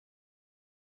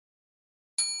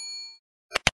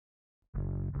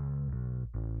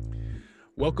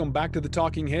Welcome back to The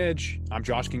Talking Hedge. I'm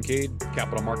Josh Kincaid,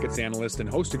 capital markets analyst and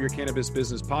host of your Cannabis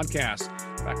Business Podcast.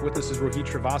 Back with us is Rohit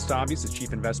Srivastava, the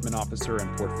Chief Investment Officer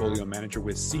and Portfolio Manager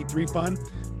with C3 Fund,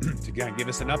 to give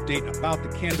us an update about the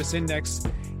Cannabis Index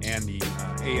and the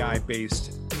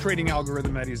AI-based trading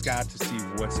algorithm that he's got to see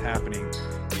what's happening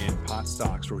in pot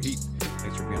stocks. Rohit,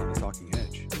 thanks for being on The Talking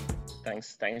Hedge.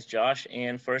 Thanks, Josh.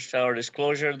 And first, our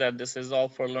disclosure that this is all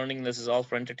for learning, this is all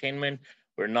for entertainment.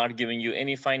 We're not giving you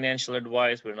any financial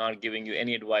advice. We're not giving you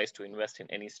any advice to invest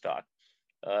in any stock.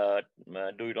 Do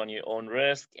it on your own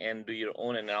risk and do your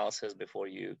own analysis before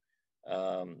you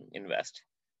invest.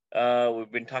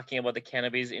 We've been talking about the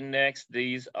Cannabis Index.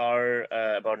 These are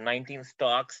about 19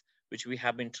 stocks, which we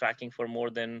have been tracking for more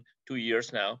than 2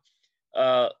 years now.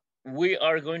 We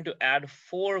are going to add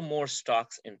 4 more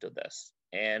stocks into this.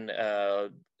 And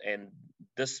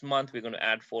this month, we're going to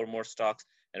add 4 more stocks.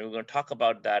 And we're going to talk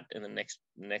about that in the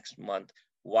next month.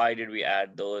 Why did we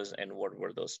add those and what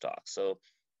were those stocks? So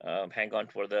hang on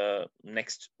for the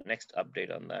next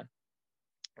update on that.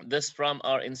 This from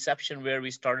our inception where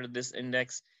we started this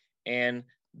index. And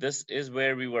this is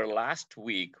where we were last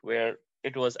week, where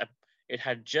it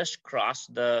had just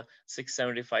crossed the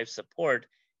 675 support.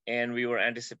 And we were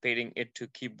anticipating it to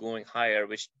keep going higher,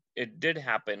 which it did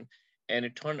happen. And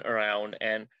it turned around.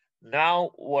 And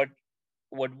now what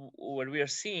we are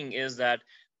seeing is that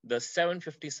the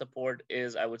 750 support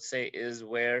is, I would say, is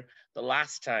where the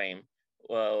last time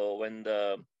when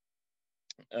the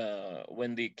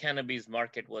cannabis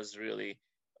market was really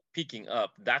peaking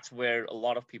up, that's where a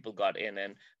lot of people got in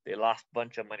and they lost a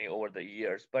bunch of money over the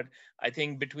years. But I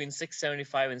think between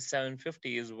 675 and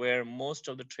 750 is where most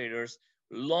of the traders,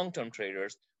 long-term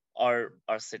traders, are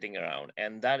sitting around,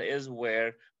 and that is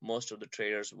where most of the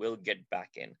traders will get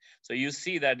back in. So you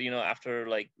see that after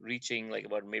reaching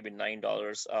about maybe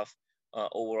 $9 of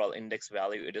overall index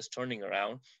value, it is turning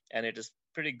around, and it is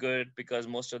pretty good because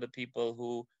most of the people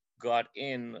who got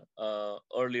in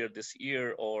earlier this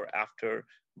year or after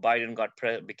Biden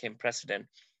became president,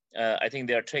 I think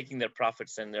they are taking their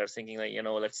profits and they're thinking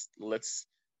let's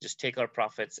just take our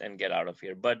profits and get out of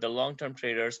here. But the long-term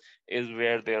traders is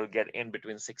where they'll get in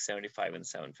between 675 and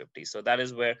 750. So that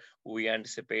is where we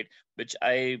anticipate, which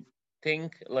I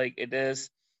think it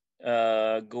is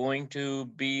going to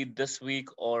be this week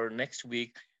or next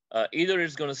week. Either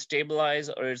it's going to stabilize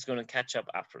or it's going to catch up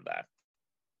after that.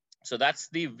 So that's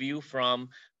the view from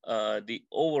the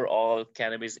overall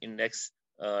cannabis index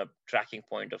tracking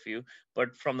point of view.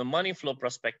 But from the money flow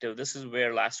perspective, this is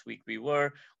where last week we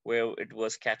were, where it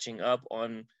was catching up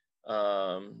on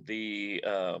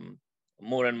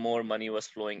more and more money was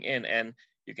flowing in. And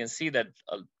you can see that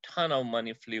a ton of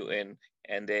money flew in,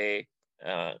 and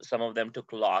some of them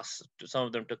took loss, some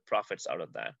of them took profits out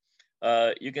of that.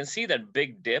 You can see that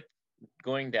big dip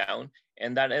going down,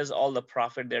 and that is all the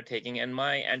profit they're taking. And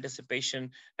my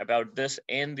anticipation about this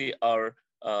and our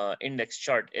index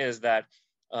chart is that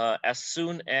as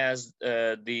soon as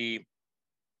the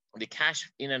cash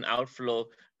in and outflow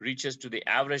reaches to the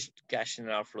average cash in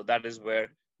and outflow, that is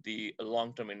where the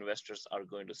long-term investors are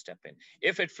going to step in.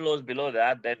 If it flows below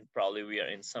that, then probably we are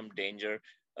in some danger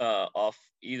of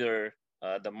either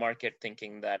the market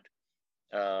thinking that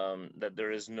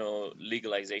there is no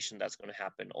legalization that's going to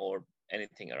happen or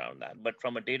anything around that. But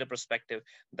from a data perspective,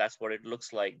 that's what it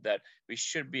looks like, that we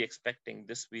should be expecting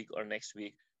this week or next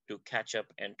week to catch up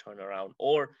and turn around,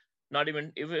 or not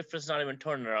even, if it's not even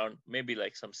turn around, maybe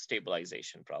some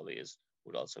stabilization probably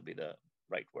would also be the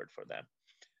right word for that.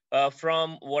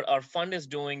 From what our fund is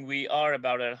doing, we are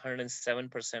about at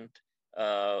 107%.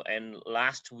 And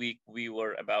last week we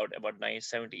were about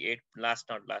 978. Last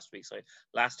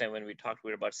time when we talked,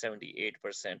 we were about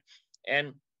 78%.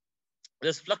 And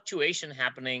this fluctuation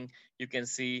happening, you can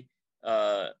see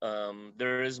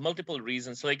there is multiple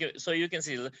reasons. So you can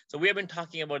see, so we have been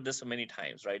talking about this many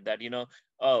times, right? That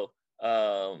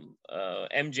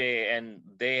MJ and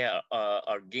they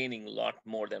are gaining a lot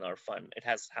more than our fund. It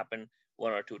has happened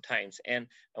 1 or 2 times, and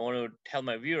I want to tell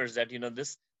my viewers that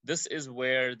this is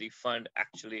where the fund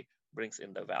actually brings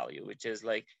in the value, which is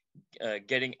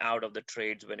getting out of the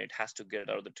trades when it has to get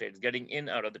out of the trades, getting in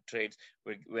out of the trades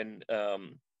when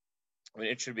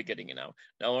it should be getting in out.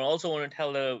 Now, I also want to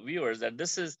tell the viewers that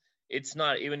it's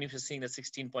not, even if you're seeing the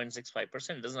 16.65%,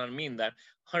 it does not mean that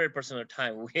 100% of the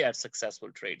time we had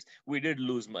successful trades. We did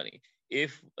lose money.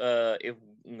 If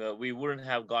we wouldn't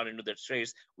have gone into the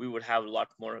trades, we would have a lot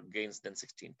more gains than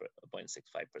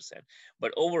 16.65%.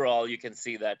 But overall, you can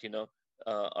see that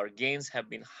our gains have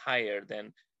been higher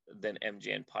than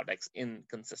MJ and Podex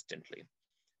consistently.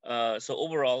 So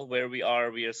overall, where we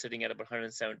are sitting at about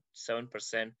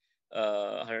 107%.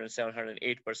 107,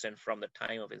 108% from the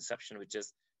time of inception, which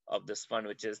is of this fund,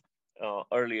 which is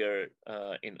earlier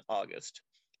in August,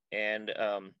 and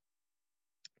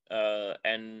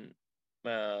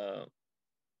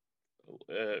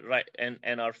right,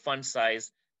 and our fund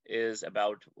size is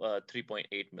about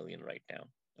 3.8 million right now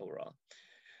overall.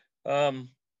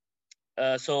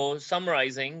 So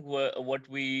summarizing, what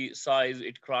we saw is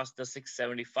it crossed the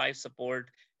 675 support.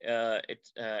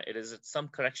 It is some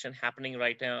correction happening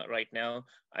right now.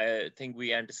 I think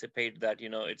we anticipate that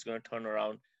it's going to turn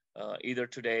around either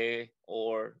today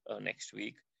or next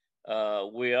week.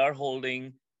 We are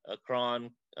holding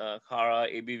Cron, Cara,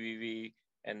 ABBV,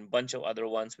 and a bunch of other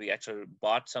ones. We actually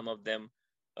bought some of them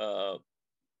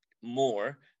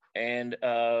more, and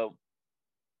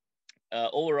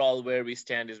overall, where we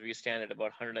stand is we stand at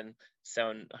about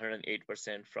 107,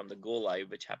 108% from the go live,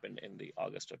 which happened in the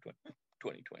August of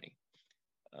 2020.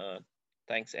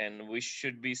 Thanks, and we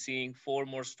should be seeing 4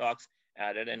 more stocks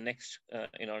added. And next,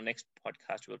 in our next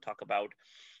podcast, we'll talk about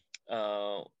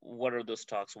what are those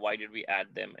stocks, why did we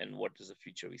add them, and what is the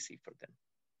future we see for them.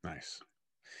 Nice.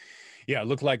 Yeah, it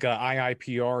looked like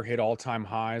IIPR hit all-time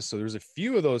highs. So there's a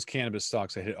few of those cannabis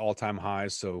stocks that hit all-time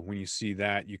highs. So when you see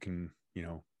that, you can,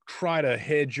 try to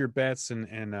hedge your bets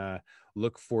and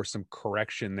look for some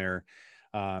correction there.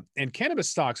 And cannabis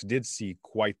stocks did see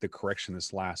quite the correction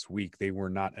this last week. They were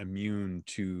not immune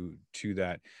to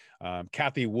that.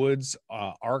 Cathie Wood's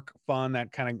ARK fund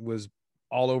that kind of was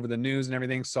all over the news and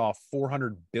everything saw a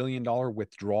 $400 billion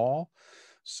withdrawal.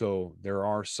 So there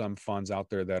are some funds out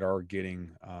there that are getting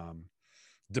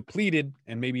depleted,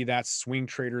 and maybe that's swing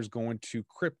traders going to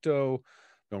crypto.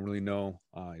 Don't really know.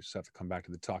 I just have to come back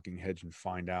to the Talking Hedge and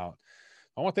find out.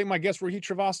 I want to thank my guest, Rohit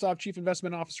Srivastava, Chief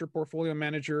Investment Officer, Portfolio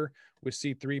Manager with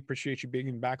C3. Appreciate you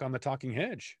being back on the Talking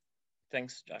Hedge.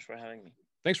 Thanks, Josh, for having me.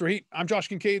 Thanks, Rohit. I'm Josh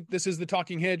Kincaid. This is the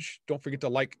Talking Hedge. Don't forget to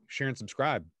like, share, and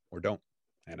subscribe, or don't.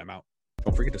 And I'm out.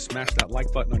 Don't forget to smash that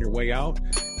like button on your way out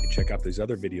and check out these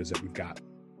other videos that we've got.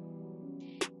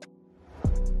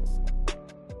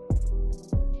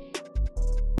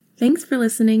 Thanks for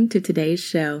listening to today's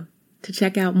show. To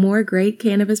check out more great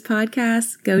cannabis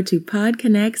podcasts, go to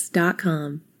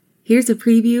podconnects.com. Here's a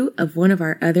preview of one of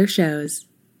our other shows.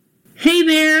 Hey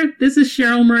there, this is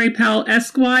Cheryl Murray Powell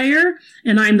Esquire,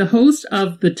 and I'm the host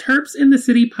of the Terps in the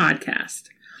City podcast.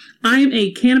 I'm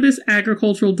a cannabis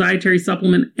agricultural dietary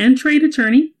supplement and trade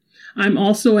attorney. I'm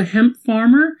also a hemp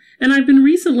farmer, and I've been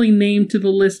recently named to the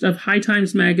list of High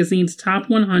Times Magazine's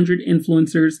top 100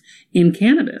 influencers in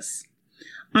cannabis.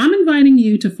 I'm inviting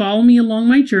you to follow me along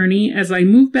my journey as I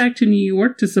move back to New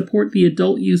York to support the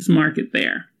adult use market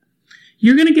there.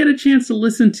 You're going to get a chance to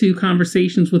listen to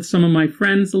conversations with some of my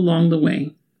friends along the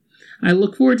way. I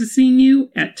look forward to seeing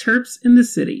you at Terps in the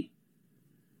City.